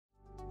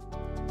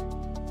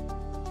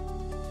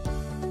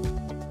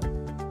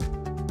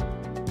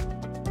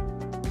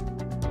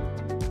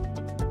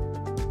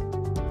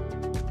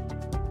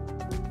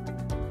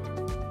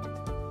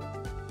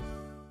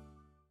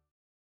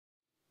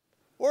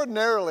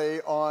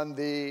Ordinarily, on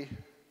the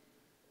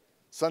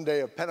Sunday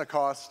of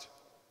Pentecost,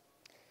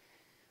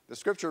 the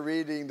scripture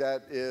reading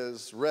that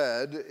is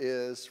read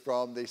is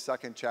from the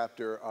second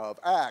chapter of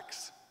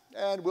Acts,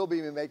 and we'll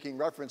be making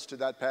reference to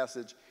that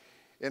passage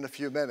in a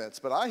few minutes.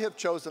 But I have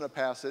chosen a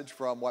passage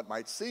from what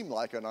might seem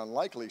like an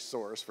unlikely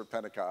source for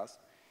Pentecost,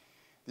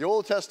 the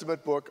Old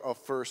Testament book of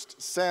 1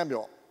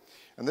 Samuel.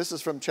 And this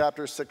is from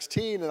chapter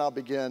 16, and I'll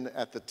begin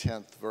at the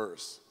 10th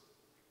verse.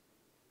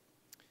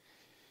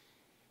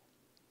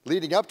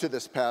 Leading up to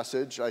this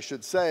passage, I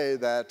should say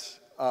that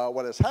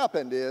what has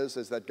happened is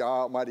that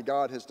Almighty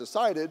God has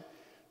decided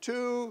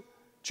to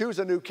choose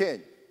a new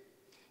king.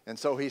 And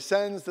so he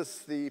sends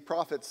the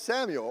prophet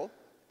Samuel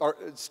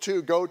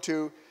to go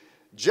to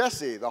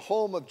Jesse, the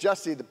home of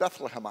Jesse the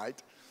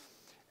Bethlehemite,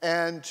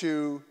 and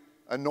to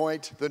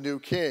anoint the new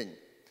king.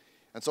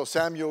 And so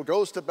Samuel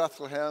goes to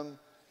Bethlehem,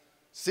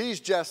 sees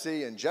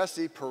Jesse, and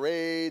Jesse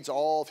parades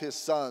all of his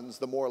sons,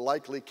 the more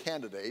likely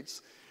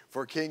candidates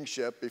for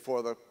kingship,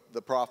 before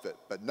the prophet.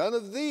 But none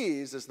of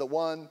these is the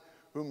one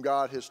whom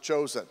God has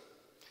chosen.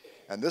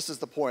 And this is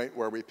the point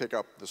where we pick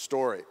up the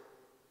story.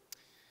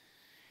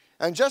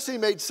 And Jesse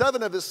made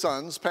 7 of his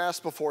sons pass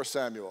before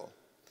Samuel.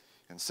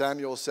 And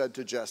Samuel said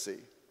to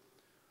Jesse,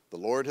 "The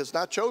Lord has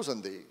not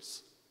chosen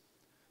these."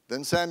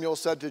 Then Samuel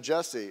said to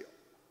Jesse,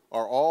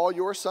 "Are all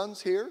your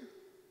sons here?"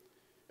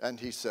 And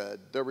he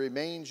said, "There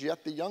remains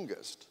yet the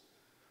youngest,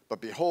 but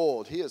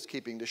behold, he is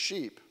keeping the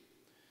sheep."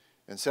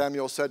 And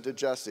Samuel said to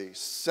Jesse,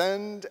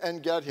 "Send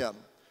and get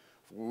him.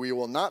 We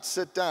will not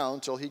sit down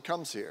till he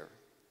comes here."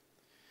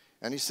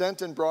 And he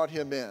sent and brought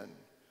him in.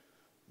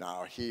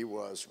 Now he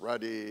was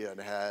ruddy and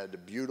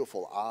had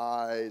beautiful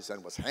eyes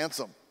and was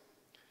handsome.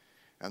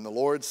 And the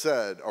Lord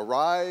said,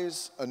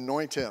 "Arise,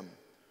 anoint him,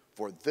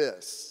 for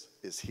this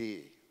is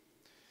he."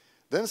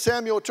 Then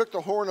Samuel took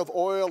the horn of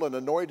oil and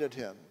anointed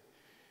him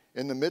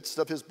in the midst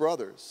of his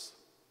brothers.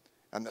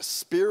 And the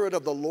Spirit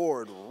of the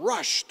Lord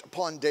rushed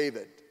upon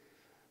David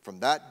from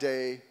that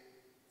day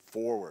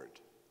forward.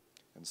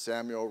 And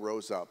Samuel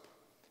rose up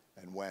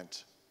and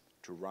went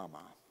to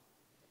Ramah.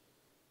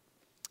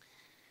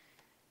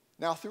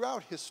 Now,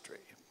 throughout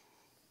history,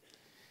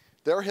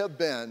 there have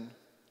been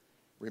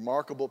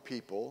remarkable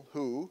people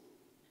who,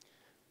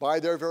 by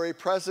their very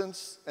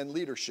presence and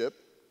leadership,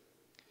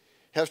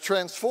 have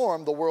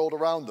transformed the world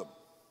around them.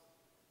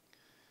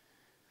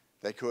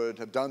 They could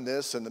have done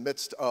this in the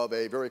midst of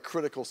a very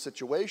critical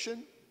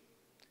situation,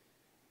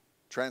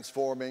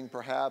 transforming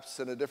perhaps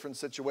in a different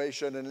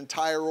situation an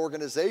entire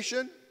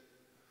organization.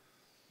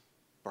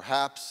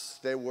 Perhaps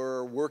they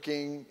were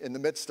working in the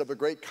midst of a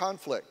great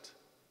conflict,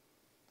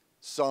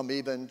 some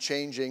even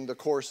changing the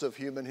course of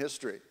human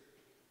history.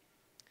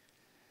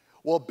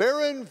 Well,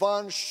 Baron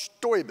von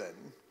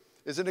Steuben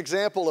is an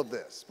example of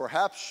this.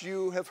 Perhaps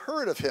you have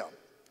heard of him.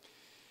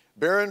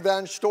 Baron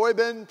von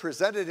Steuben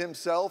presented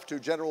himself to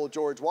General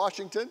George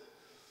Washington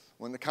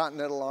when the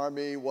Continental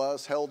Army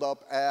was held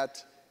up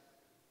at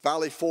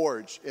Valley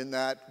Forge in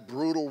that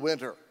brutal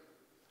winter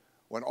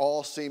when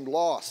all seemed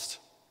lost.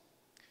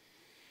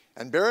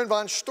 And Baron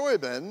von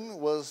Steuben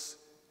was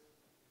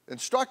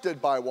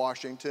instructed by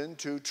Washington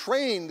to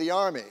train the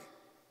army,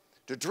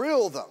 to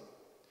drill them,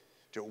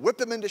 to whip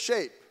them into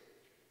shape.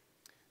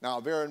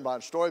 Now, Baron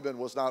von Steuben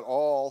was not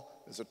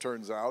all, as it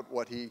turns out,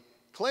 what he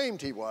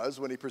claimed he was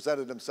when he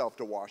presented himself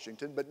to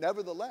Washington, but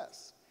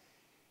nevertheless,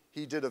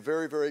 he did a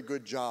very, very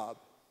good job.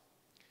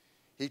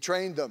 He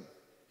trained them,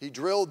 he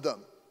drilled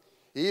them.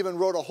 He even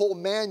wrote a whole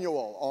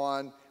manual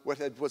on what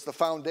was the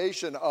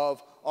foundation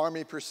of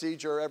Army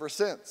procedure ever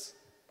since.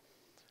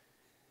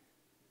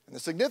 And the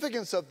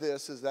significance of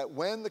this is that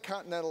when the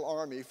Continental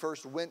Army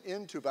first went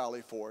into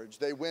Valley Forge,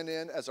 they went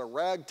in as a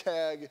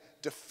ragtag,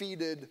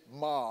 defeated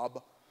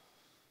mob,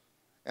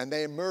 and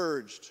they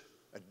emerged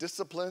a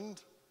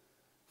disciplined,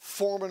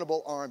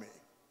 formidable army.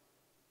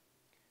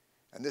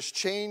 And this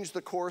changed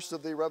the course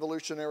of the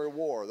Revolutionary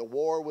War. The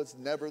war was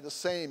never the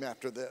same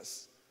after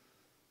this.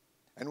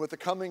 And with the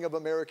coming of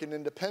American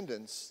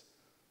independence,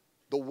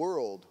 the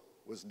world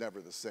was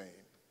never the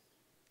same.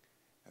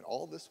 And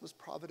all this was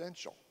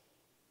providential.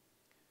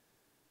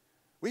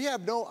 We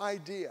have no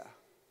idea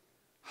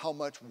how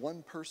much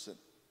one person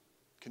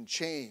can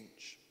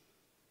change,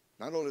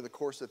 not only the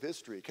course of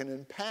history, can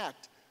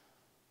impact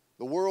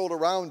the world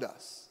around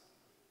us.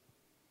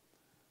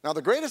 Now,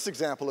 the greatest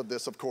example of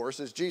this, of course,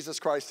 is Jesus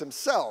Christ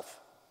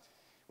himself.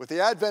 With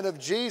the advent of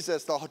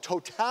Jesus, the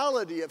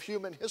totality of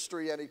human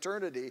history and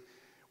eternity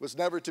was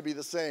never to be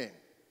the same.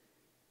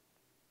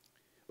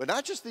 But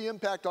not just the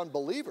impact on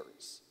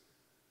believers,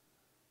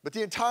 but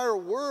the entire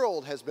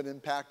world has been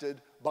impacted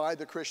by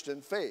the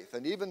Christian faith.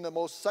 And even the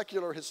most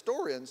secular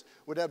historians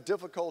would have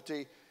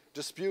difficulty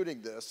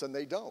disputing this, and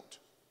they don't.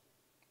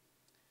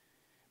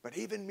 But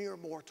even mere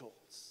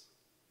mortals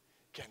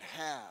can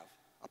have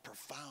a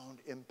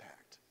profound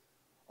impact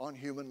on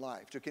human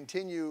life. To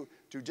continue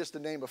to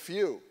name a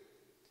few,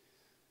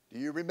 do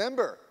you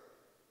remember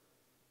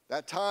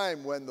that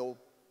time when the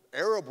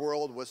Arab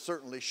world was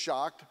certainly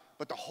shocked,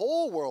 but the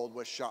whole world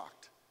was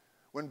shocked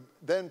when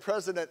then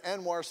President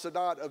Anwar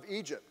Sadat of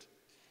Egypt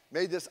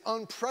made this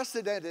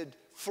unprecedented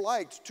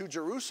flight to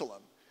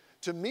Jerusalem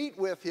to meet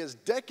with his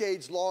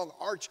decades-long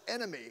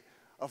arch-enemy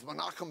of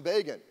Menachem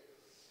Begin,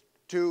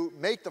 to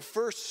make the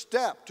first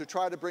step to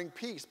try to bring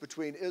peace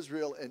between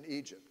Israel and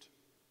Egypt.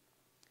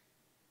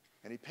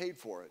 And he paid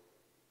for it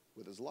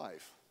with his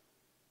life.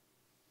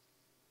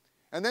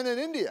 And then in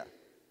India,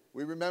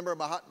 we remember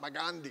Mahatma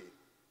Gandhi,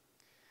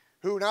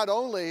 who not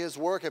only his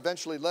work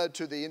eventually led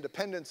to the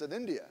independence of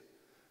India,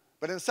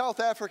 but in South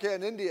Africa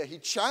and India, he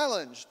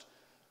challenged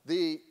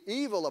the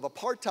evil of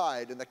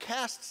apartheid and the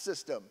caste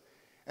system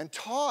and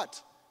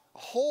taught a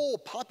whole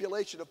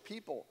population of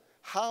people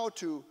how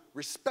to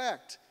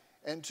respect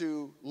and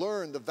to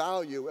learn the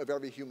value of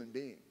every human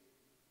being.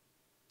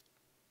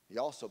 He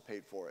also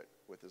paid for it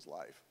with his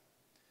life.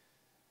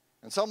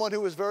 And someone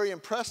who was very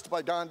impressed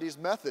by Gandhi's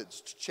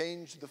methods to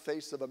change the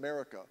face of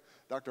America,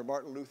 Dr.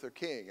 Martin Luther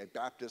King, a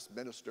Baptist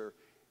minister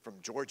from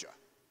Georgia,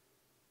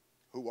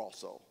 who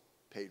also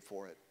paid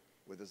for it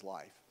with his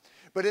life.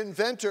 But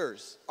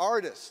inventors,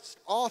 artists,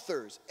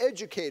 authors,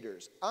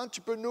 educators,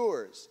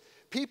 entrepreneurs,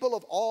 people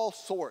of all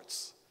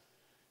sorts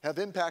have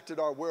impacted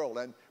our world.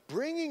 And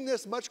bringing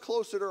this much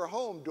closer to our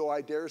home, do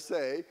I dare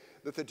say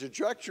that the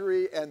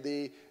trajectory and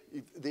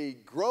the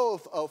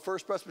growth of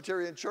First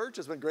Presbyterian Church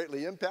has been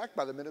greatly impacted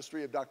by the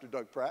ministry of Dr.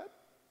 Doug Pratt?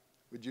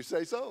 Would you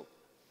say so?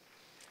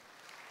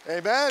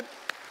 Amen.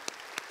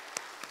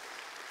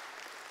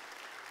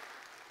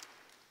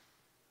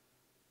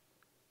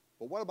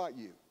 But what about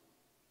you?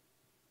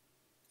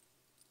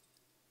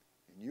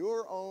 In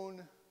your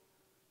own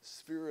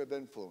sphere of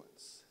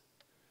influence,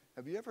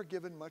 have you ever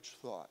given much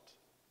thought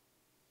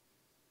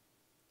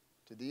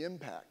to the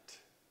impact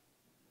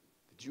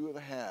that you have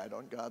had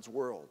on God's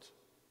world?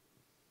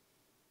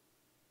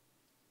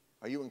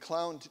 Are you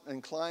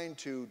inclined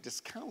to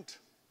discount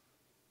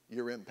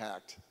your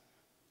impact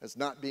as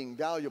not being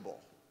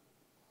valuable?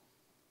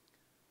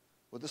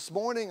 Well, this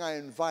morning I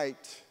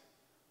invite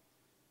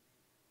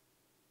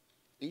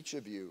each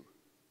of you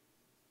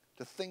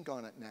to think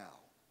on it now.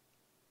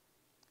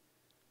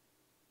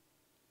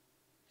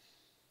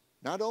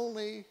 Not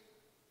only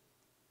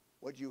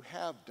what you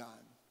have done,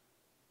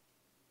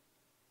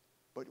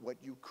 but what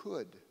you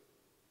could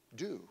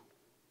do.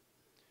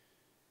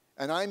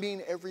 And I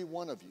mean every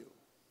one of you,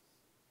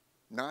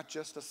 not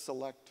just a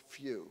select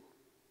few,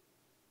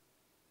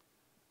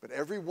 but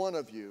every one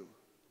of you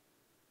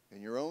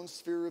in your own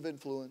sphere of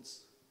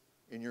influence,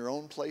 in your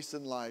own place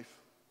in life.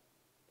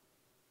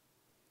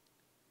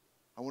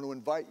 I want to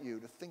invite you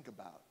to think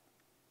about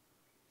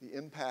the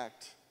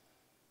impact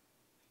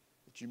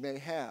that you may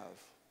have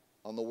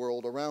on the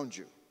world around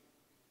you.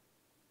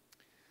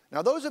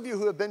 Now, those of you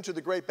who have been to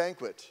the Great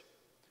Banquet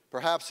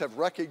perhaps have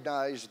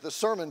recognized the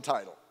sermon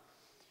title,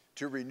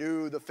 "To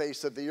Renew the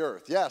Face of the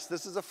Earth." Yes,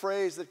 this is a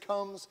phrase that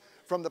comes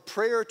from the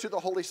prayer to the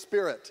Holy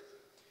Spirit.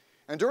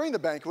 And during the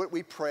banquet,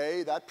 we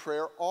pray that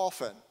prayer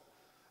often,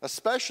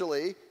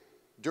 especially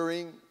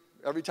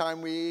every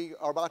time we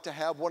are about to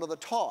have one of the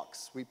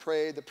talks. We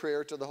pray the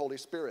prayer to the Holy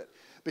Spirit,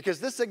 because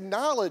this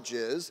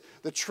acknowledges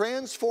the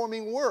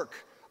transforming work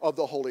of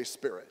the Holy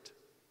Spirit.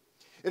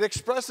 It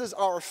expresses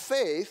our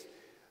faith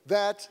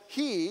that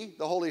He,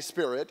 the Holy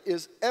Spirit,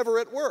 is ever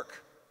at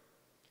work.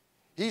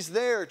 He's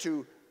there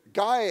to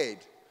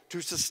guide,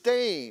 to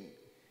sustain,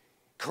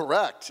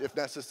 correct if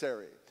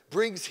necessary,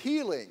 brings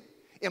healing,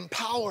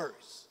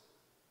 empowers,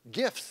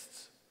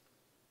 gifts.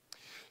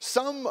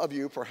 Some of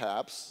you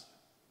perhaps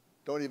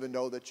don't even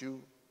know that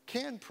you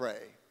can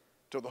pray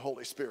to the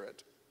Holy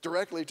Spirit,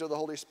 directly to the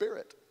Holy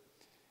Spirit.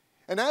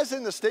 And as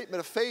in the statement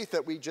of faith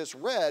that we just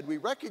read, we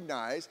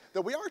recognize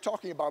that we are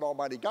talking about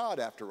Almighty God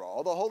after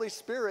all. The Holy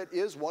Spirit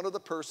is one of the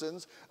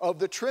persons of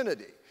the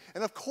Trinity.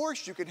 And of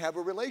course you can have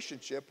a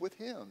relationship with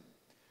Him,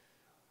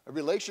 a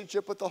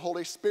relationship with the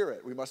Holy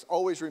Spirit. We must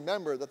always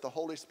remember that the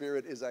Holy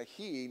Spirit is a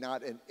He,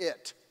 not an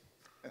it.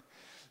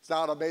 It's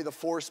not a "may the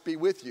force be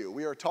with you."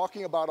 We are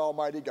talking about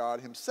Almighty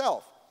God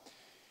Himself.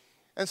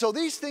 And so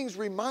these things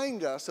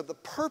remind us of the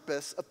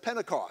purpose of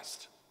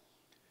Pentecost.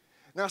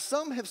 Now,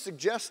 some have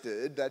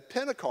suggested that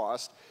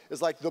Pentecost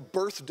is like the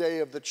birthday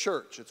of the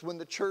church. It's when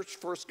the church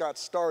first got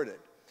started,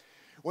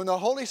 when the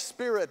Holy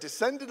Spirit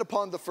descended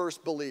upon the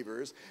first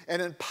believers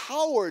and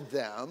empowered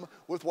them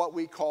with what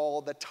we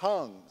call the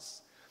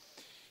tongues.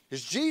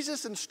 Because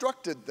Jesus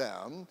instructed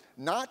them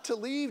not to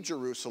leave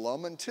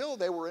Jerusalem until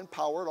they were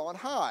empowered on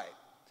high.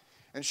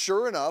 And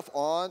sure enough,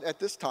 at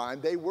this time,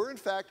 they were in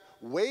fact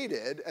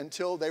waited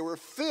until they were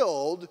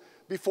filled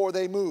before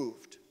they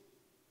moved.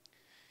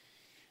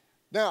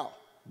 Now,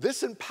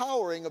 this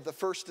empowering of the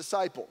first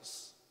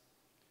disciples,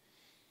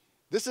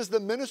 this is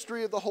the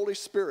ministry of the Holy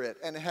Spirit,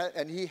 and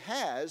He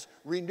has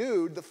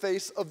renewed the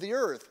face of the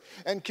earth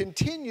and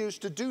continues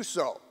to do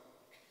so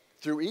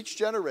through each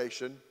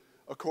generation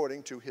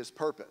according to His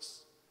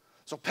purpose.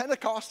 So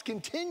Pentecost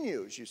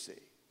continues, you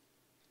see.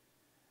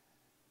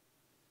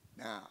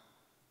 Now,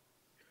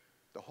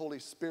 the Holy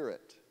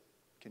Spirit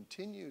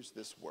continues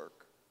this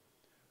work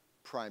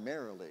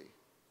primarily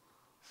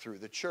through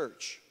the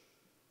church.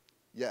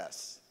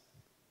 Yes,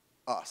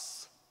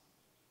 us.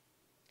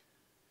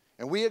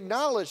 And we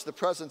acknowledge the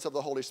presence of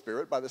the Holy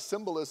Spirit by the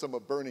symbolism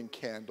of burning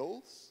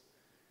candles.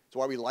 That's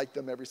why we light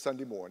them every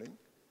Sunday morning.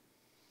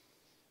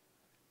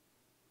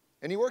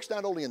 And he works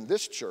not only in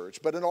this church,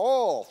 but through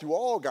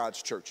all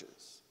God's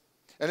churches.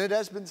 And it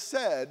has been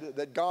said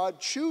that God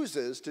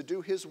chooses to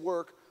do his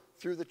work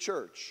through the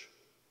church.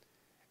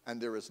 And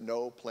there is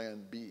no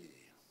plan B.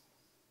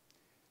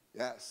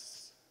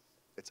 Yes,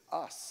 it's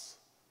us,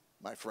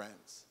 my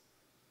friends,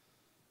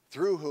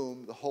 through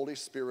whom the Holy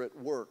Spirit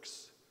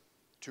works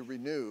to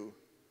renew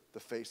the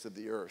face of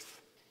the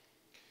earth.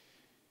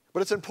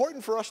 But it's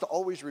important for us to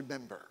always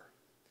remember,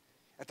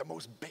 at the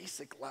most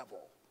basic level,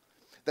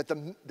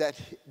 that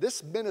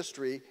this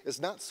ministry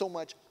is not so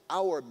much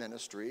our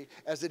ministry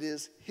as it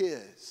is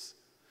his.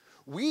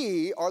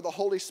 We are the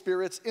Holy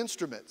Spirit's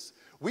instruments.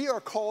 We are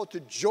called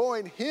to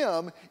join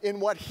him in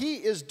what he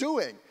is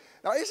doing.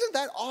 Now, isn't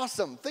that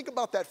awesome? Think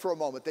about that for a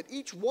moment, that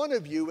each one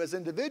of you as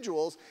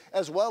individuals,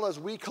 as well as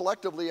we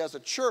collectively as a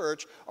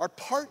church, are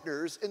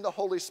partners in the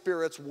Holy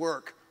Spirit's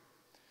work.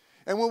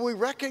 And when we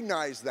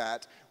recognize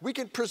that, we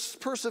can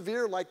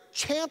persevere like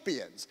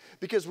champions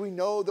because we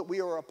know that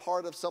we are a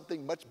part of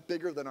something much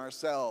bigger than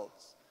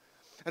ourselves.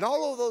 And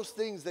all of those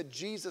things that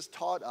Jesus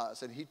taught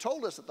us, and he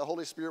told us that the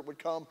Holy Spirit would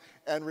come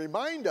and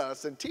remind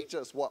us and teach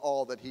us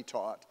all that he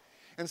taught.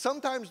 And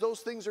sometimes those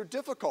things are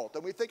difficult,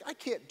 and we think, I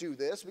can't do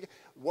this.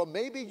 Well,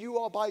 maybe you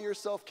all by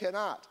yourself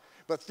cannot.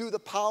 But through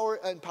the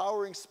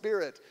empowering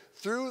Spirit,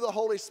 through the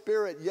Holy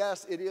Spirit,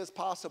 yes, it is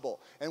possible.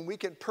 And we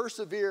can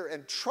persevere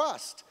and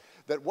trust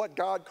that what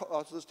God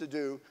calls us to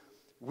do,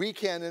 we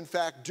can in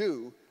fact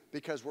do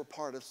because we're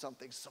part of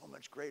something so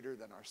much greater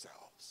than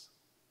ourselves.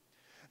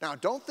 Now,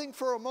 don't think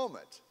for a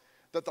moment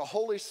that the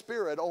Holy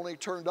Spirit only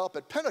turned up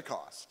at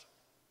Pentecost,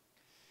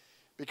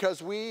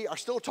 because we are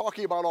still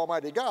talking about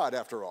Almighty God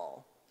after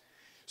all.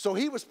 So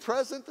he was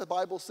present, the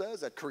Bible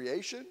says, at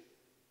creation.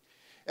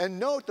 And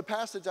note the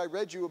passage I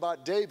read you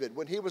about David.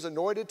 When he was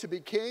anointed to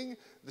be king,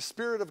 the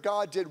Spirit of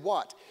God did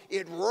what?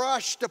 It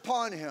rushed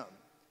upon him,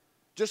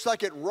 just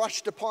like it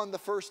rushed upon the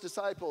first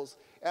disciples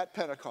at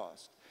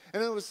Pentecost.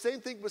 And the same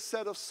thing was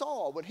said of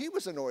Saul when he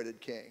was anointed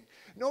king.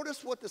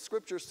 Notice what the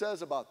scripture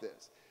says about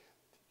this.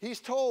 He's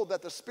told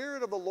that the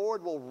Spirit of the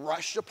Lord will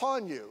rush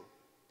upon you,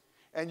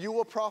 and you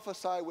will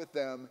prophesy with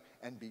them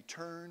and be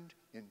turned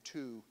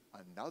into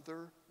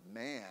another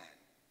man.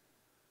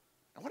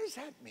 Now, what does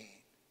that mean?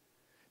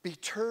 Be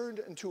turned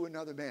into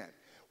another man.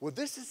 Well,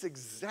 this is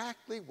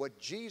exactly what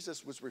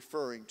Jesus was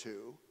referring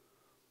to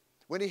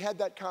when he had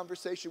that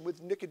conversation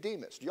with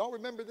Nicodemus. Do y'all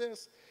remember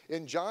this?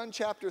 In John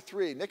chapter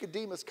 3,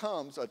 Nicodemus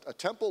comes, a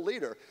temple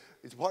leader.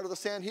 He's part of the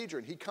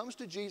Sanhedrin. He comes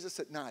to Jesus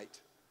at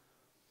night,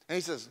 and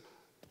he says,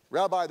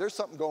 Rabbi, there's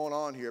something going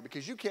on here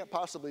because you can't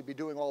possibly be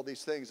doing all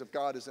these things if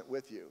God isn't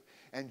with you.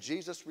 And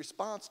Jesus'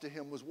 response to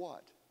him was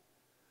what?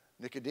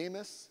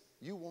 Nicodemus,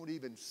 you won't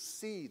even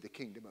see the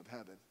kingdom of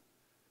heaven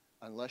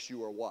unless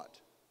you are what?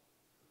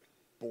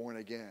 Born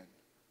again.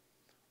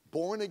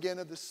 Born again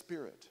of the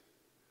Spirit.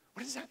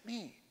 What does that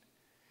mean?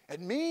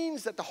 It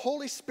means that the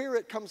Holy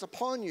Spirit comes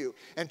upon you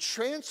and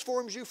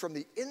transforms you from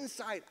the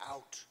inside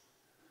out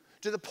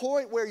to the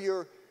point where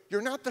you're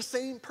not the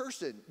same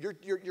person.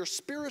 Your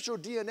spiritual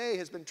DNA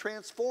has been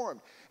transformed.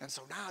 And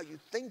so now you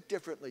think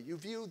differently. You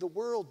view the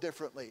world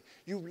differently.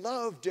 You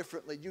love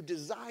differently. You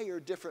desire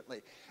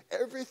differently.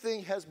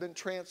 Everything has been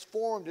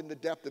transformed in the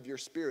depth of your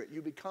spirit.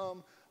 You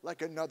become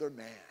like another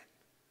man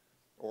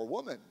or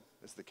woman,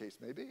 as the case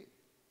may be.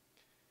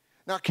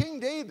 Now, King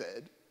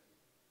David,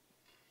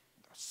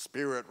 the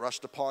Spirit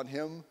rushed upon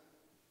him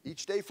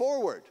each day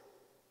forward.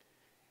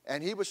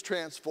 And he was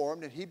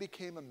transformed, and he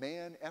became a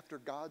man after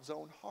God's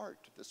own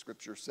heart, the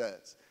scripture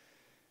says.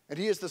 And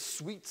he is the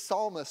sweet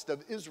psalmist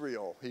of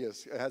Israel. He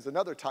has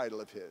another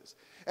title of his.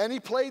 And he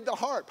played the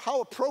harp.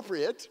 How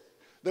appropriate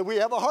that we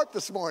have a harp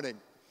this morning.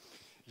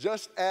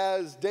 Just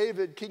as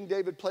King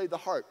David played the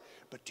harp.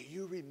 But do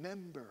you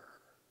remember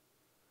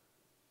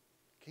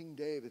King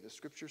David, the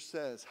scripture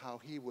says, how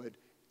he would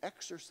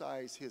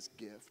exercise his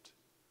gift,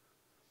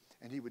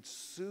 and he would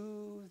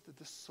soothe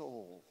the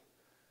soul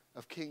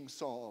of King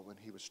Saul when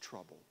he was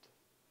troubled.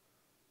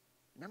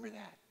 Remember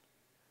that?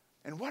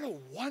 And what a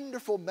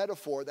wonderful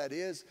metaphor that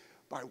is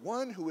by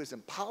one who is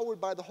empowered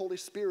by the Holy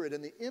Spirit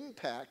and the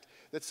impact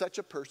that such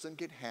a person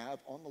can have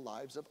on the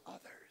lives of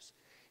others.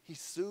 He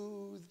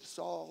soothed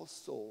Saul's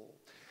soul.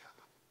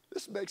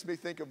 This makes me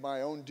think of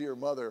my own dear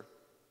mother,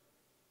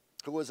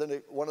 who was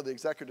one of the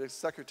executive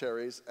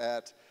secretaries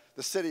at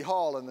the City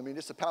Hall in the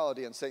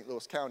municipality in St.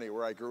 Louis County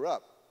where I grew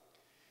up.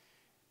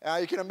 Now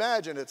you can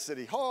imagine at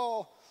City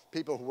Hall,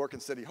 people who work in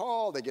City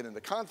Hall, they get into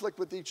conflict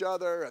with each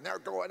other, and they're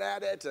going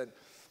at it and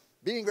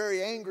being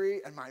very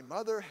angry. And my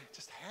mother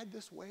just had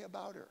this way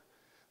about her,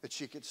 that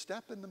she could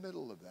step in the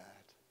middle of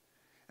that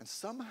and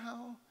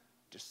somehow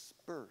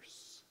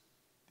disperse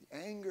the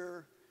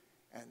anger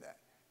and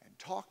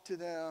talk to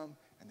them.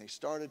 And they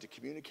started to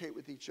communicate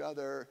with each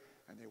other,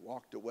 and they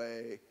walked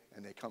away,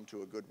 and they come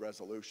to a good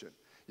resolution.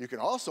 You can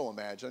also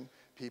imagine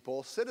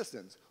people,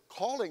 citizens,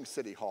 calling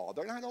City Hall.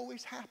 They're not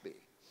always happy.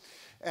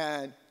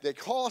 And they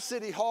call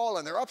City Hall,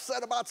 and they're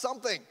upset about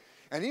something.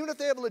 And even if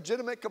they have a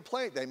legitimate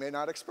complaint, they may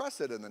not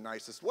express it in the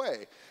nicest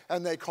way.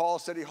 And they call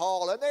City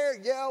Hall, and they're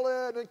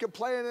yelling and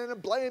complaining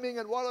and blaming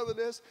and whatever it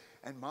is.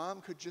 And mom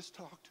could just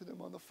talk to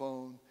them on the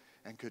phone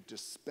and could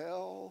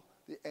dispel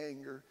the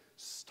anger,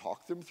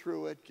 talk them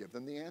through it, give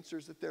them the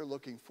answers that they're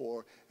looking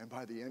for. And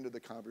by the end of the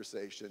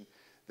conversation,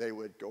 they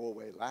would go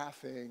away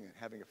laughing and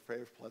having a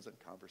very pleasant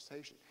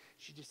conversation.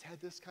 She just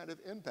had this kind of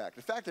impact.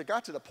 In fact, it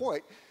got to the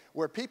point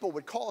where people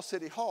would call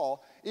City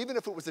Hall, even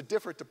if it was a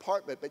different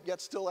department, but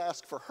yet still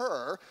ask for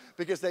her,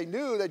 because they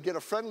knew they'd get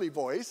a friendly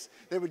voice,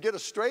 they would get a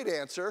straight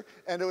answer,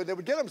 and they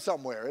would get them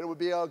somewhere. And it would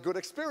be a good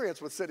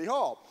experience with City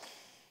Hall.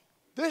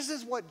 This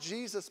is what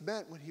Jesus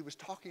meant when he was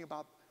talking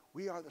about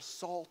we are the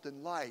salt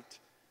and light.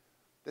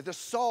 That the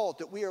salt,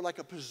 that we are like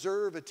a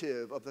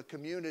preservative of the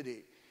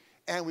community.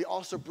 And we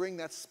also bring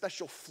that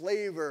special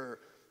flavor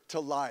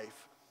to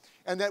life.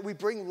 And that we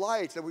bring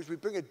light, that we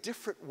bring a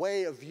different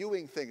way of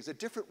viewing things, a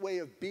different way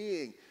of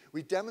being.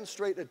 We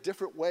demonstrate a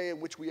different way in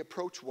which we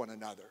approach one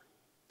another.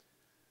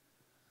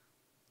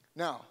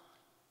 Now,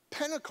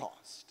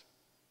 Pentecost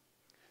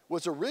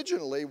was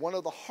originally one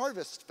of the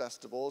harvest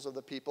festivals of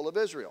the people of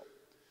Israel.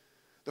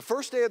 The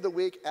first day of the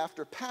week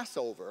after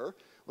Passover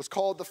was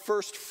called the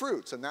first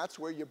fruits, and that's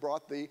where you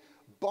brought the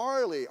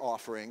barley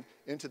offering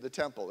into the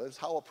temple. It's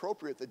how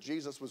appropriate that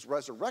Jesus was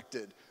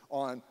resurrected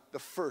on the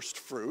first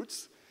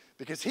fruits,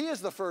 because he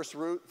is the first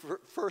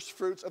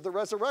fruits of the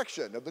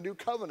resurrection, of the new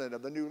covenant,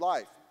 of the new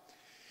life.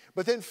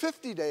 But then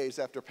 50 days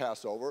after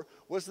Passover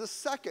was the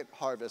second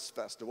harvest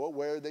festival,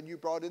 where then you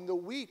brought in the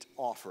wheat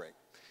offering.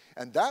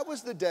 And that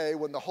was the day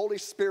when the Holy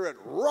Spirit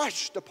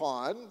rushed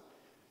upon,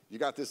 you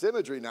got this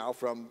imagery now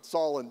from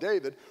Saul and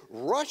David,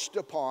 rushed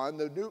upon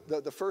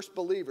the first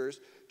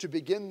believers to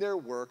begin their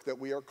work that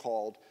we are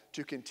called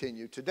to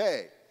continue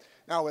today.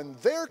 Now, in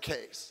their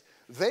case,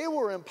 they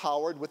were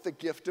empowered with the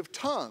gift of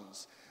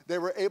tongues. They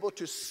were able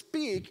to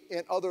speak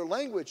in other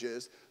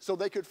languages so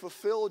they could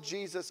fulfill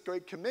Jesus'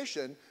 great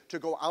commission to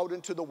go out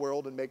into the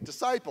world and make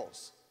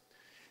disciples.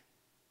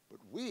 But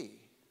we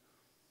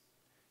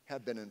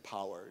have been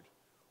empowered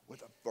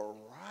with a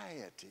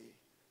variety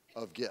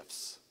of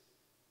gifts.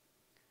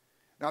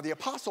 Now, the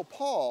Apostle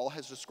Paul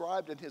has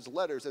described in his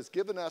letters, has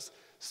given us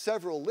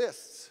several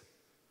lists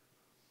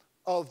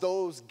of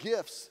those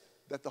gifts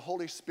that the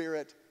Holy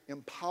Spirit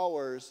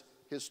empowers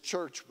his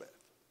church with.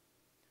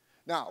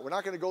 Now, we're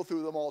not going to go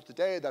through them all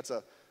today. That's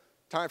a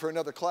time for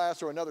another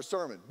class or another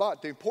sermon.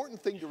 But the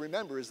important thing to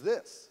remember is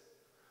this.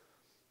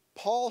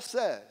 Paul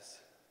says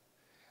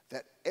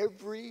that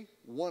every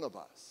one of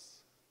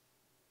us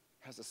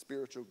has a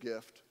spiritual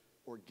gift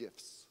or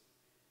gifts.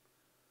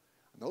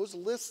 And those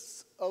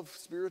lists of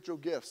spiritual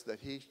gifts that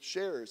he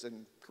shares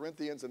in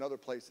Corinthians and other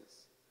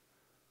places,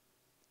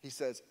 he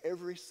says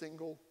every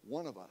single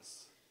one of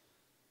us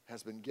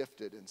has been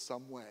gifted in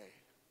some way.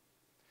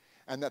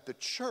 And that the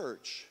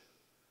church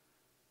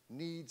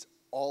needs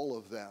all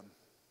of them.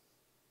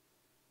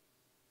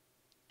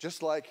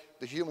 Just like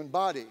the human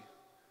body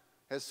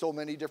has so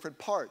many different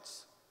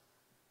parts.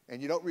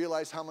 And you don't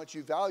realize how much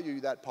you value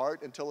that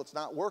part until it's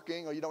not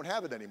working or you don't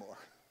have it anymore,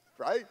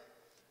 right?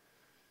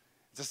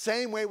 It's the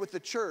same way with the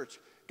church.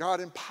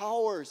 God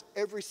empowers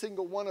every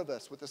single one of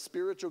us with a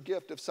spiritual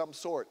gift of some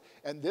sort.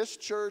 And this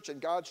church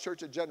and God's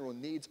church in general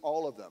needs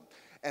all of them.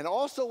 And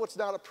also, it's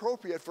not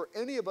appropriate for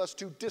any of us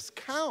to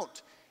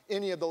discount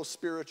any of those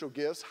spiritual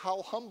gifts,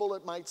 how humble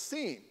it might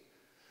seem.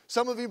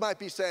 Some of you might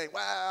be saying,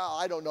 well,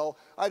 I don't know.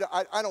 I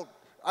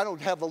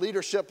don't have the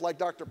leadership like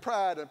Dr.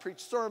 Pratt and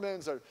preach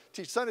sermons or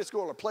teach Sunday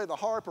school or play the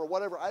harp or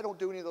whatever. I don't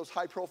do any of those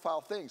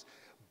high-profile things.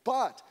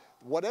 But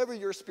whatever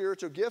your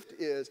spiritual gift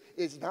is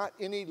not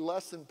any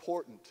less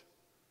important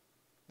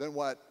than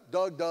what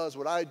Doug does,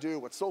 what I do,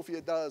 what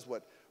Sophia does,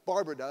 what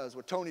Barbara does,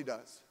 what Tony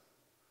does.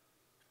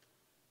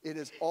 It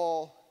is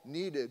all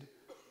needed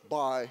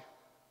by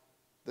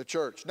the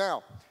church.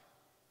 Now,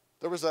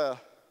 there was a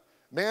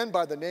man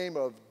by the name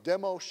of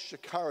Demos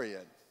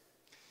Shakarian.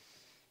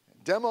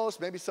 Demos,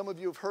 maybe some of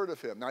you have heard of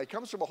him. Now, he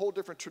comes from a whole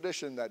different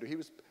tradition. That he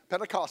was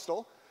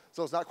Pentecostal,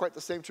 so it's not quite the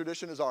same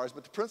tradition as ours,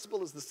 but the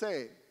principle is the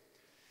same.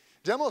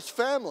 Demos'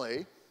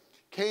 family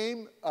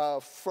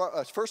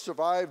first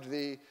survived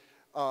the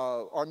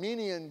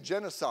Armenian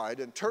genocide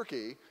in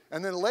Turkey,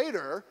 and then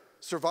later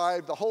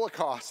survived the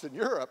Holocaust in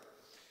Europe.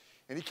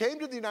 And he came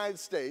to the United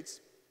States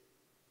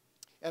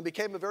and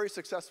became a very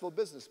successful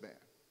businessman.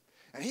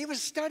 And he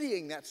was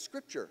studying that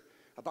scripture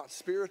about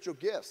spiritual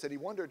gifts, and he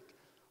wondered,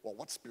 well,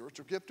 what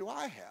spiritual gift do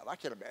I have? I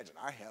can't imagine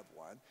I have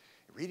one.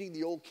 Reading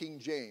the old King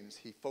James,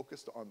 he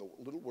focused on the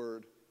little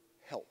word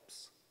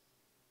helps.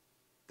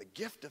 The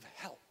gift of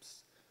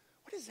helps.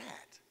 What is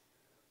that?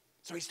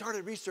 So he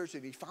started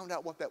researching, he found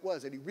out what that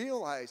was, and he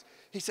realized,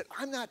 he said,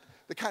 I'm not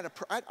the kind of,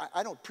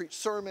 I don't preach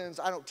sermons,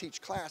 I don't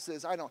teach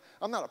classes,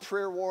 I'm not a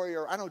prayer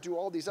warrior, I don't do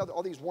all these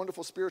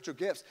wonderful spiritual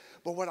gifts,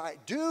 but what I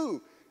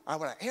do,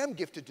 what I am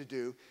gifted to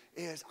do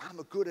is I'm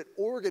good at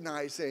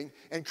organizing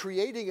and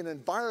creating an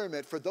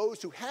environment for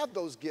those who have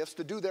those gifts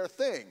to do their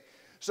thing.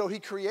 So he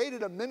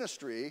created a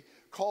ministry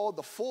called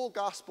the Full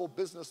Gospel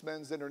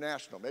Businessmen's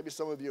International. Maybe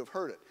some of you have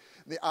heard it.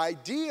 And the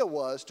idea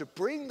was to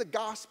bring the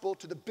gospel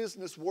to the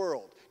business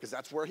world, because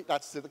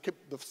that's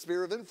the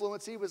sphere of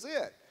influence he was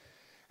in.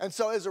 And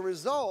so as a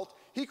result,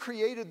 he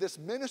created this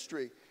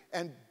ministry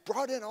and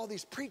brought in all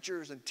these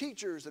preachers and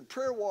teachers and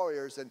prayer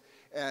warriors and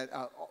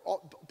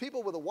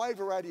people with a wide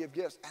variety of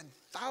gifts. And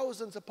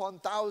thousands upon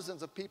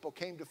thousands of people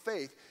came to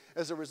faith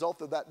as a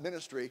result of that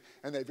ministry,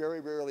 and they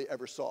very rarely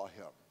ever saw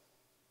him.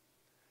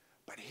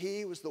 But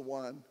he was the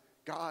one,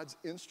 God's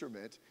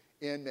instrument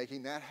in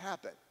making that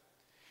happen.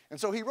 And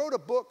so he wrote a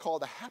book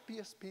called The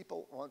Happiest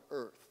People on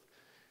Earth.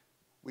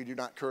 We do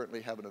not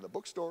currently have it in the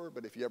bookstore,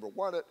 but if you ever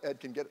want it, Ed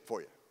can get it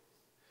for you.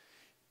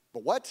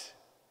 But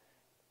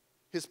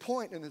his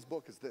point in his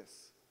book is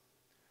this: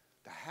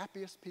 the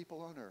happiest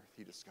people on earth,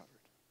 he discovered,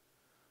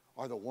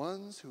 are the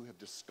ones who have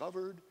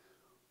discovered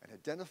and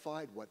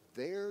identified what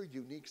their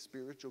unique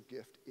spiritual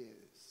gift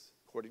is,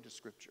 according to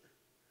Scripture,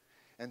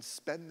 and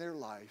spend their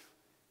life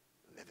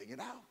living it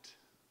out.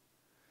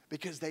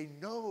 Because they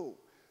know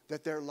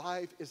that their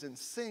life is in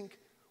sync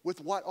with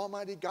what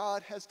Almighty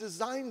God has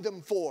designed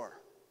them for.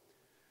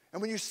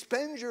 And when you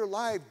spend your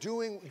life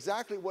doing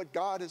exactly what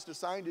God has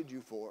designed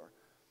you for,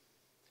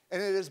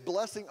 and it is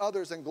blessing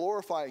others and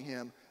glorifying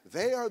Him,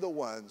 they are the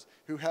ones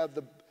who have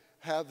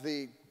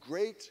the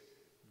great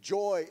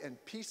joy and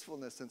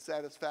peacefulness and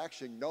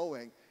satisfaction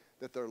knowing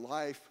that their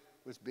life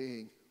was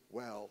being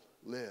well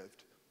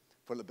lived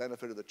for the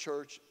benefit of the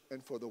church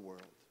and for the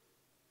world.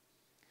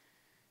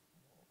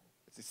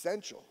 It's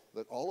essential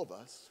that all of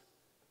us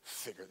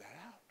figure that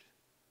out.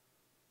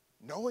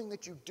 Knowing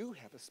that you do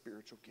have a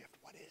spiritual gift,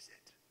 what is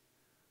it?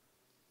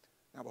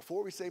 Now,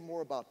 before we say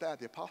more about that,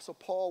 the Apostle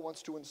Paul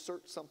wants to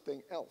insert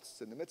something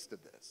else in the midst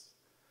of this.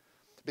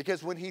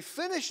 Because when he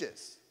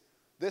finishes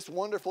this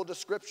wonderful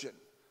description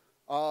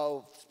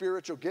of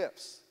spiritual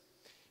gifts,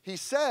 he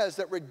says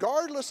that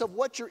regardless of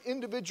what your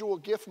individual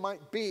gift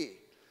might be,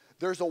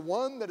 there's a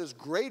one that is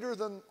greater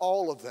than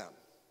all of them.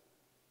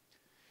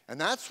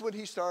 And that's when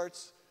he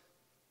starts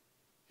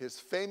his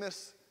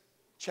famous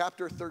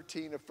chapter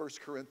 13 of 1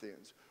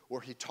 Corinthians,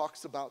 where he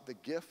talks about the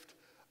gift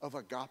of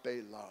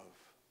agape love.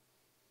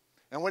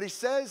 And what he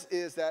says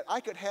is that I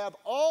could have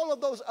all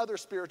of those other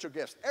spiritual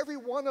gifts, every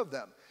one of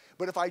them,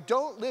 but if I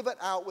don't live it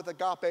out with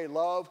agape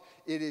love,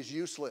 it is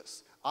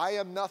useless. I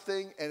am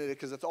nothing, and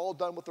because it's all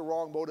done with the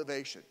wrong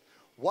motivation.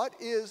 What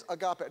is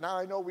agape? Now,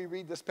 I know we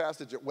read this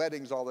passage at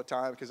weddings all the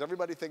time because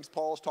everybody thinks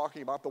Paul's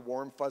talking about the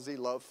warm, fuzzy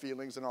love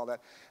feelings and all that.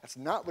 That's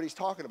not what he's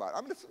talking about.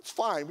 I mean, it's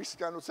fine. We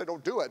kind of say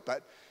don't do it,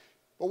 but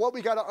what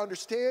we got to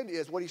understand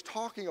is what he's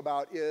talking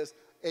about is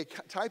a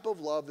type of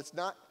love that's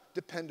not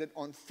dependent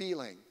on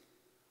feeling.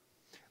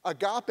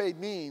 Agape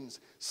means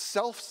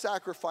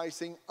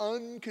self-sacrificing,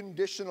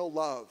 unconditional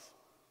love.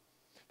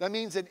 That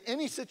means in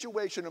any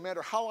situation, no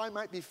matter how I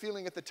might be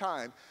feeling at the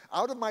time,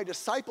 out of my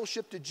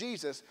discipleship to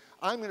Jesus,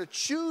 I'm going to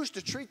choose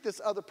to treat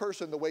this other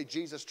person the way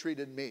Jesus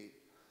treated me.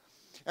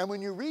 And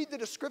when you read the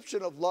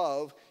description of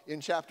love in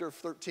chapter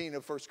 13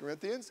 of 1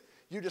 Corinthians,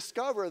 you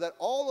discover that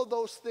all of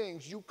those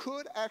things you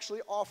could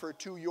actually offer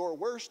to your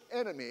worst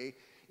enemy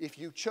if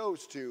you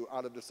chose to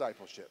out of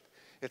discipleship.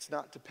 It's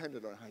not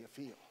dependent on how you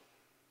feel.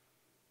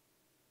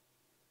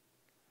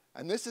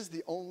 And this is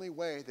the only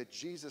way that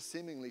Jesus'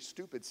 seemingly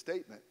stupid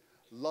statement,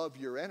 love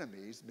your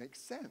enemies,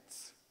 makes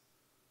sense.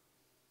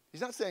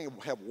 He's not saying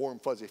have warm,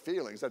 fuzzy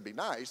feelings. That'd be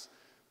nice,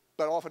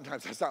 but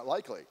oftentimes that's not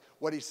likely.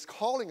 What he's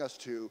calling us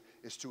to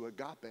is to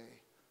agape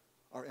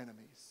our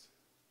enemies.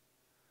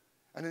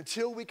 And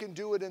until we can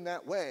do it in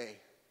that way,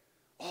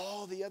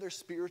 all the other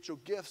spiritual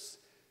gifts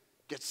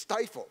get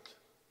stifled.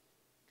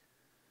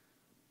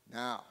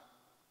 Now,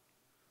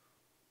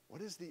 what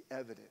is the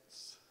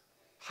evidence?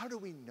 How do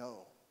we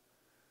know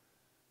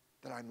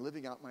that I'm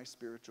living out my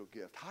spiritual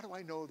gift? How do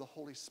I know the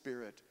Holy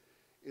Spirit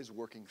is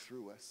working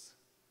through us?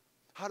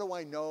 How do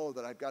I know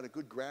that I've got a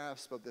good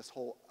grasp of this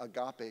whole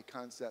agape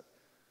concept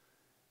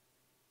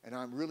and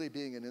I'm really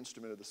being an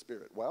instrument of the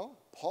Spirit? Well,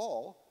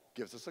 Paul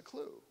gives us a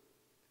clue.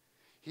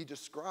 He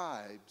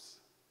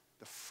describes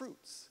the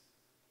fruits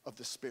of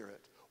the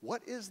Spirit.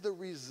 What is the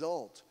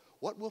result?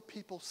 What will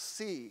people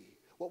see?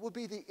 What will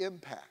be the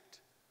impact?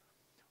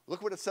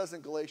 Look what it says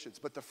in Galatians.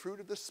 But the fruit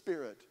of the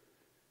Spirit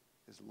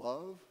is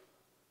love,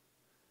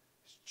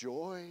 is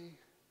joy,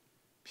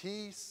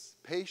 peace,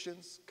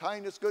 patience,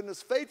 kindness,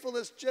 goodness,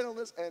 faithfulness,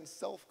 gentleness, and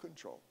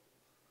self-control.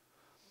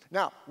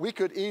 Now, we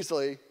could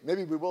easily,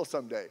 maybe we will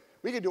someday,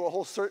 we could do a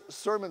whole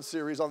sermon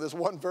series on this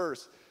one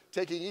verse,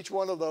 taking each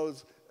one of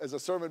those as a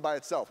sermon by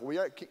itself. We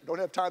don't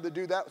have time to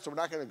do that, so we're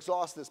not going to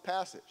exhaust this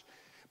passage.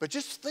 But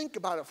just think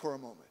about it for a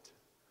moment.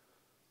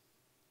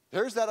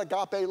 There's that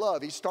agape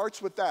love. He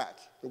starts with that.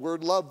 The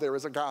word love there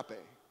is agape.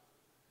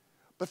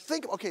 But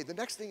think, okay, the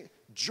next thing,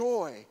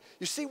 joy.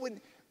 You see,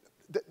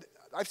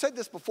 I've said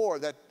this before,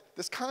 that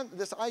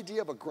this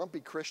idea of a grumpy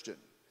Christian,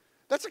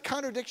 that's a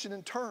contradiction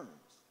in terms.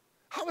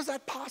 How is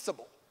that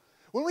possible?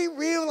 When we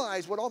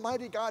realize what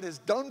Almighty God has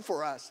done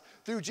for us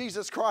through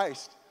Jesus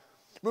Christ,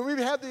 When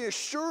we have the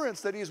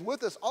assurance that he's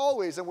with us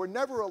always and we're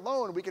never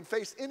alone, we can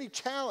face any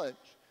challenge.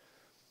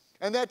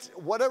 And that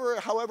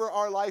however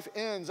our life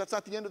ends, that's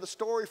not the end of the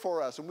story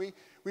for us. And we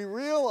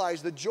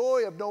realize the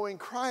joy of knowing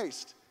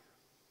Christ.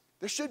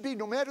 There should be,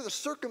 no matter the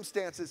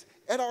circumstances,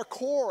 at our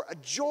core, a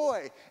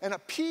joy and a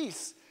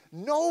peace,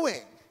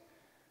 knowing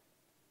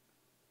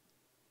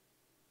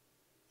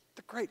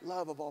the great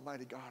love of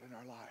Almighty God in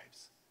our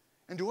lives.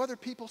 And do other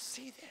people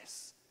see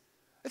this?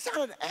 It's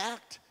not an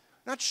act,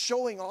 not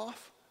showing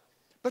off,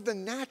 but the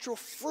natural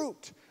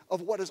fruit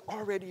of what is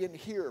already in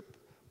here,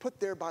 put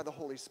there by the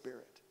Holy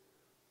Spirit.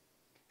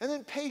 And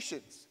then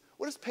patience.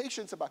 What is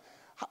patience about?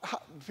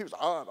 People say,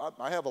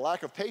 I have a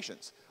lack of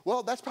patience.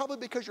 Well, that's probably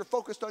because you're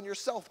focused on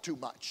yourself too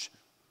much.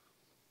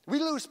 We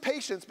lose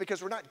patience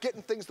because we're not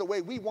getting things the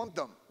way we want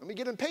them, and we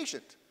get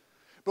impatient.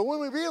 But when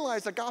we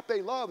realize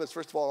agape love is,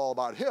 first of all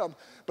about him,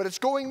 but it's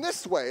going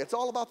this way, it's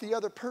all about the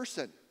other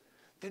person,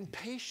 then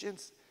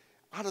patience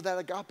out of that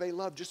agape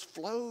love just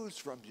flows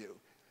from you.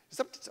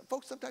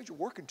 Folks, sometimes you're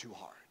working too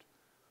hard.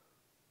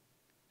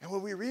 And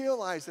when we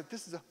realize that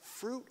this is a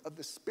fruit of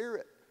the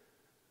Spirit,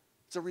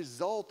 it's a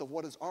result of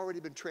what has already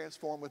been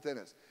transformed within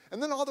us.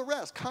 And then all the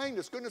rest,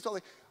 kindness, goodness, all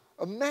that.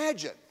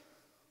 Imagine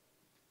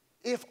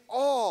if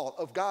all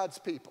of God's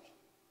people,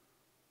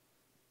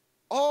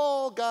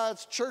 all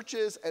God's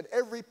churches and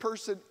every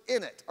person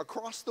in it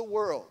across the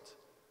world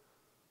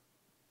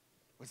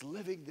was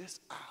living this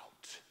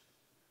out.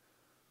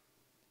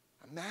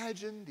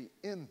 Imagine the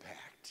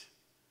impact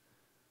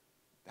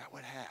that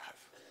would have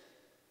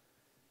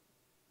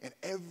in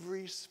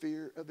every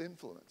sphere of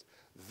influence.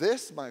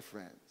 This, my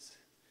friends,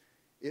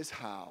 is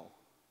how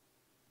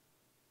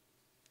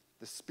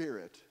the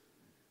Spirit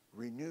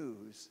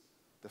renews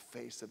the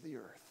face of the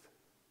earth.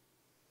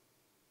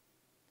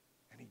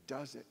 And he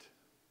does it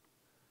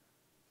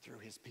through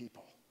his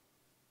people.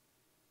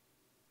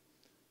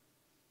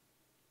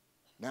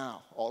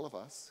 Now, all of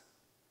us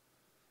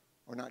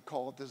are not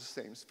called to the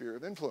same sphere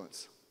of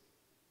influence.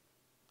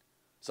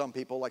 Some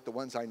people, like the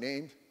ones I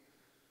named,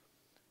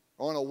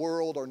 are on a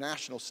world or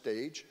national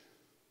stage.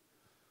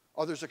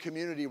 Others are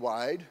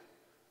community-wide.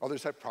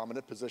 Others have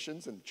prominent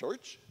positions in the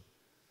church.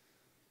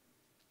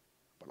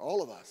 But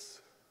all of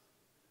us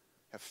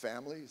have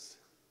families,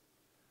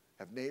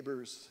 have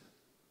neighbors,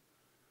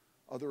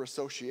 other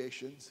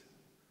associations.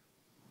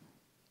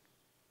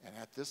 And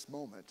at this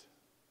moment,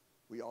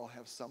 we all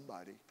have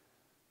somebody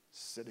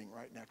sitting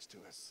right next to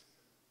us.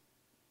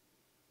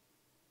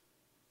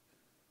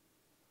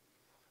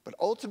 But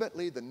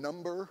ultimately, the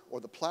number or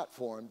the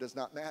platform does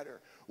not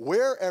matter.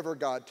 Wherever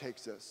God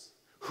takes us,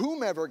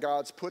 whomever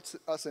God puts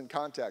us in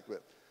contact with,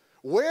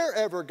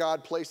 wherever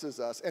God places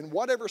us, and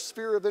whatever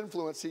sphere of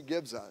influence he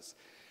gives us,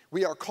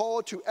 we are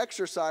called to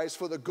exercise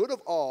for the good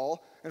of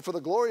all and for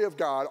the glory of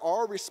God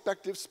our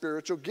respective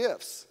spiritual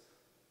gifts.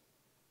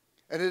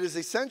 And it is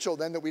essential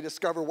then that we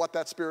discover what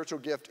that spiritual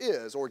gift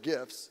is, or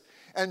gifts,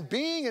 and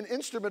being an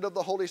instrument of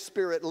the Holy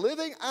Spirit,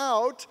 living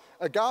out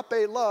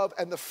agape love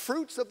and the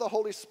fruits of the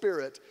Holy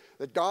Spirit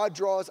that God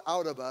draws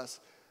out of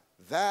us.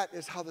 That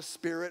is how the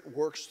Spirit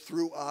works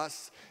through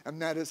us, and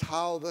that is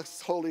how the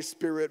Holy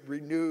Spirit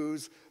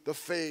renews the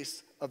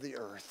face of the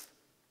earth.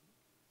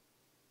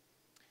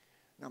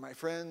 Now, my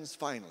friends,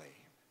 finally,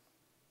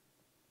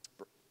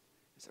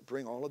 as I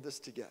bring all of this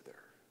together,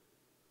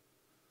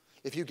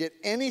 if you get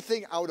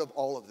anything out of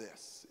all of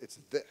this, it's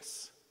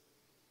this.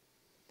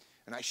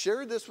 And I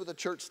shared this with the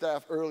church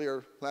staff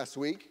earlier last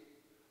week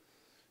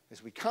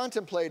as we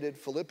contemplated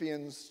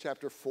Philippians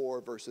chapter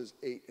 4, verses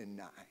 8 and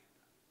 9.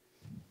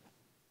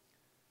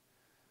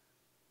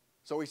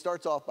 So he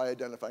starts off by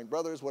identifying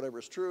brothers, whatever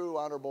is true,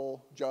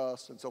 honorable,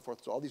 just, and so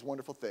forth. So all these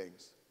wonderful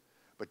things.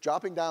 But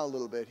dropping down a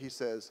little bit, he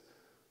says,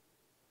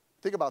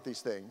 think about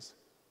these things.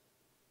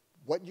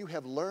 What you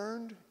have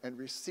learned and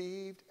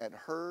received and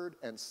heard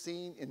and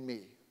seen in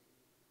me,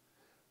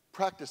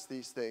 practice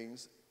these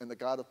things, and the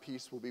God of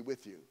peace will be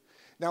with you.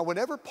 Now,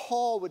 whenever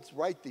Paul would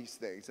write these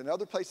things, and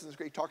other places in the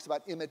Scripture, he talks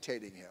about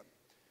imitating him.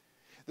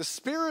 The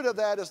spirit of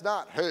that is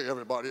not, hey,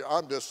 everybody,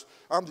 I'm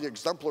the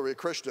exemplary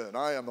Christian.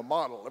 I am the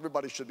model.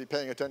 Everybody should be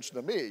paying attention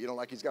to me. You know,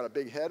 like he's got a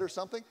big head or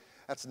something.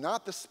 That's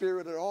not the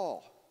spirit at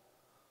all.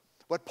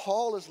 What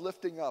Paul is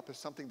lifting up is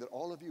something that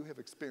all of you have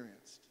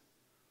experienced.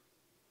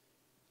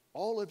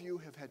 All of you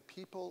have had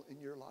people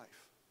in your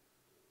life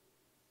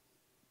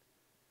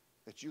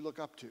that you look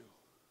up to.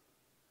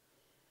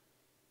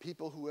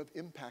 People who have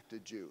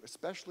impacted you,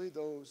 especially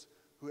those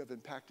who have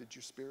impacted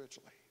you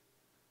spiritually,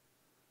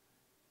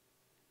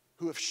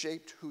 who have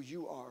shaped who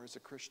you are as a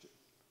Christian.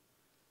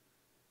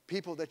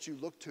 People that you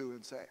look to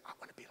and say, I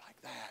want to be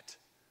like that.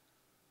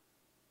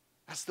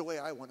 That's the way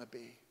I want to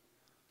be.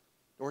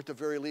 Or at the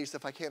very least,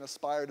 if I can't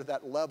aspire to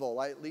that level,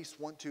 I at least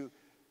want to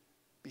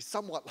be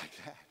somewhat like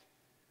that.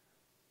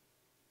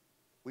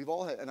 We've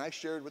all had, and I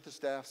shared with the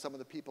staff some of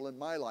the people in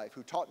my life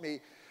who taught me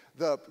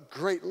the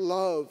great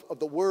love of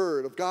the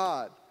Word of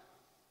God,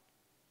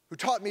 who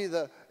taught me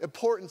the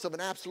importance of an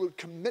absolute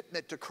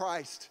commitment to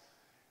Christ,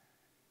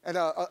 and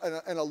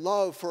a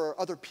love for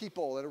other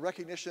people, and a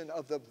recognition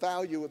of the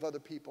value of other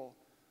people.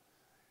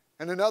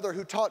 And another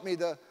who taught me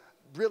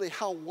really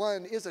how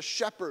one is a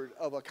shepherd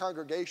of a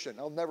congregation.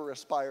 I'll never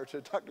aspire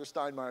to Dr.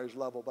 Steinmeier's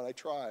level, but I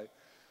try.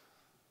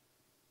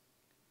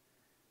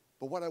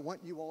 But what I want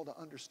you all to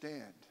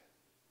understand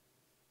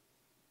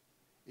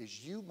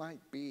is you might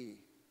be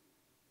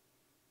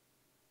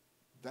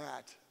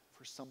that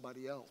for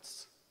somebody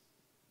else.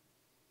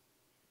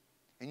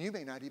 And you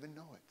may not even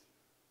know it.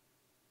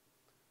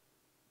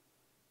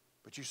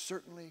 But you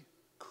certainly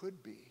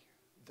could be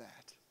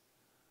that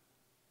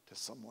to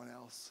someone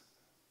else.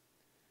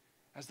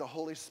 As the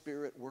Holy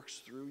Spirit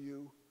works through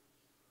you,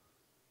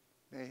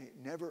 may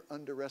never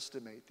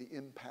underestimate the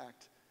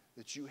impact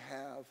that you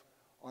have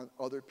on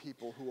other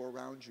people who are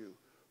around you,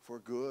 for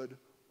good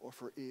or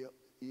for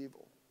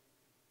evil.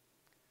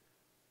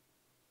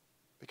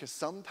 Because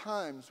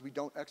sometimes we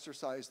don't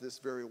exercise this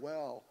very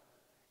well,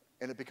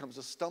 and it becomes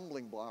a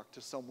stumbling block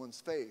to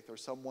someone's faith or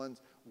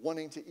someone's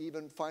wanting to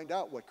even find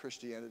out what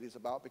Christianity is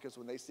about, because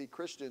when they see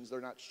Christians,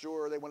 they're not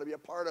sure they want to be a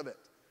part of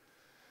it.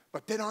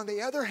 But then on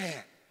the other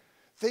hand,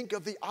 think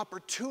of the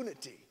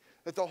opportunity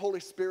that the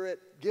Holy Spirit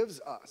gives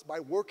us by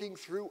working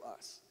through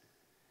us.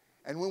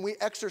 And when we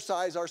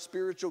exercise our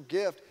spiritual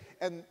gift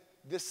and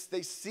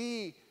they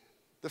see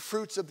the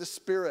fruits of the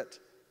Spirit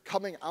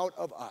coming out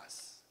of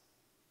us.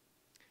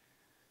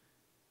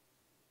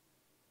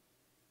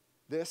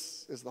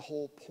 This is the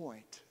whole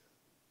point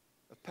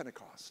of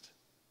Pentecost.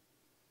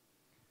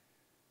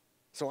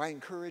 So I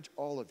encourage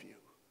all of you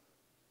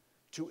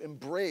to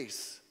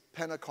embrace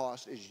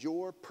Pentecost as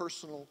your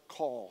personal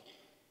call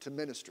to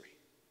ministry.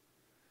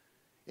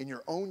 In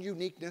your own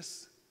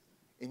uniqueness,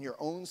 in your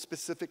own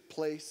specific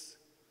place,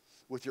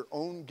 with your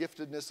own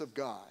giftedness of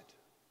God.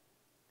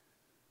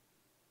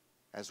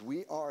 As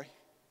we are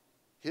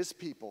His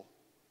people,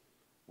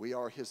 we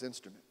are His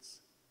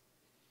instruments.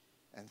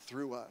 And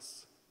through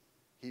us,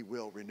 He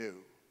will renew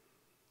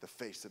the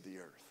face of the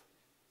earth.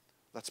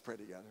 Let's pray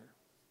together.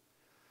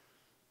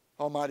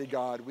 Almighty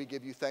God, we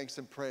give you thanks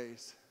and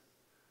praise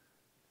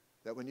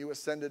that when you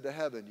ascended to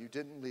heaven, you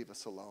didn't leave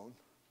us alone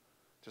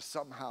to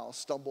somehow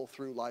stumble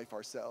through life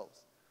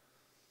ourselves.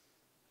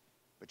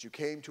 But you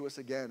came to us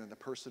again in the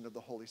person of the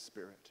Holy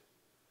Spirit.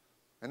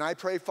 And I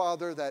pray,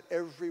 Father, that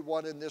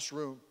everyone in this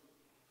room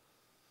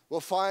will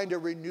find a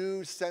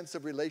renewed sense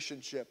of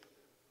relationship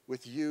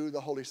with you,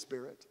 the Holy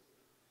Spirit.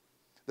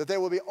 That they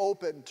will be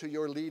open to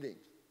your leading.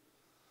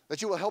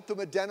 That you will help them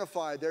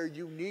identify their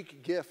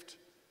unique gift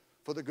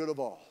for the good of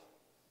all.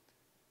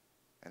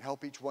 And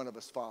help each one of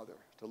us, Father,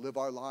 to live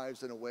our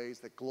lives in a way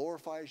that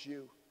glorifies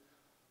you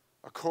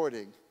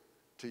according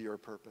to your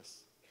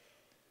purpose.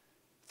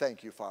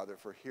 Thank you, Father,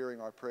 for hearing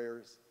our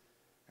prayers,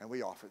 and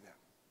we offer them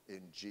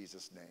in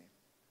Jesus' name.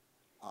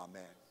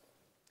 Amen.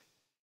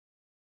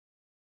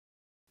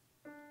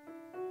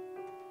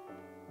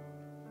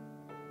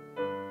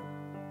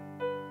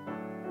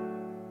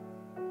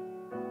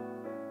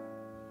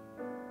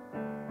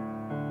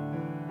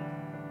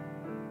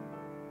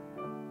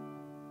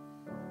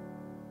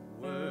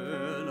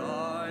 When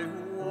I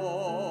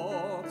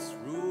walked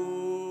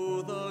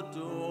through the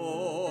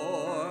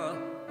door,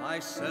 I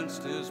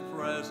sensed His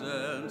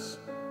presence,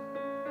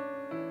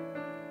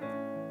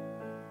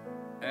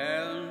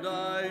 and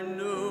I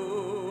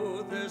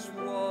knew this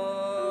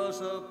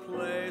was a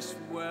place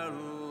where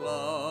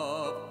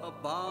love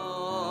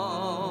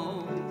abounds.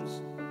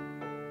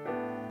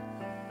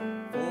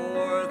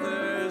 For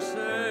this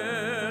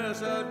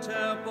is a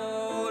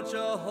temple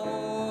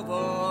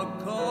Jehovah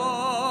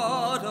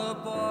God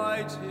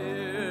abides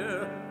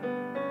here,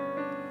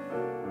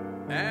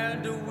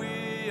 and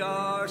we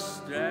are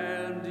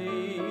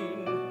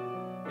standing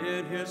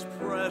in His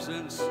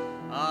presence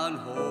on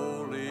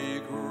holy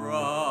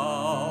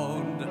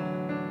ground.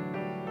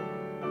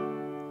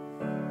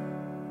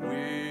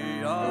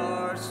 We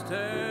are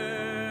standing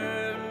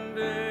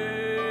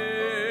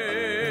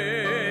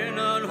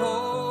on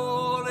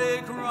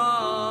holy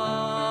ground,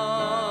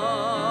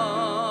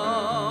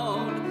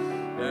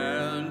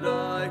 and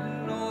I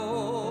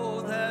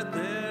know that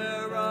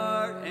there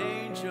are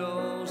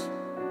angels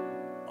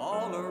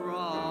all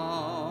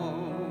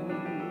around.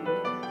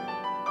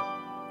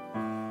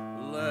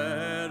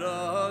 Let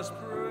us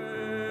praise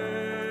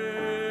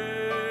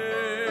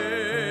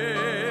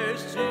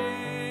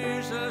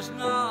Jesus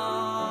now.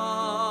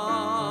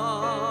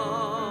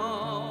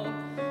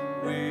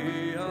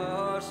 We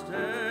are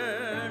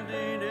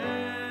standing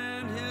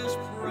in His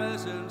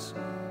presence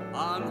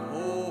on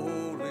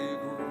holy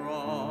ground.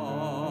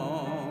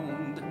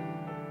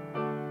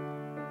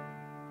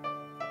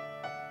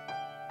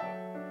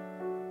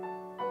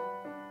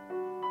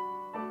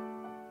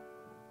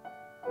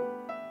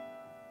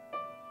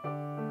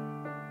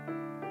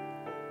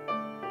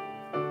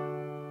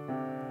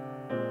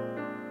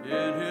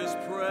 In His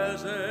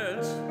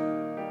presence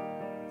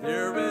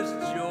there is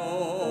joy.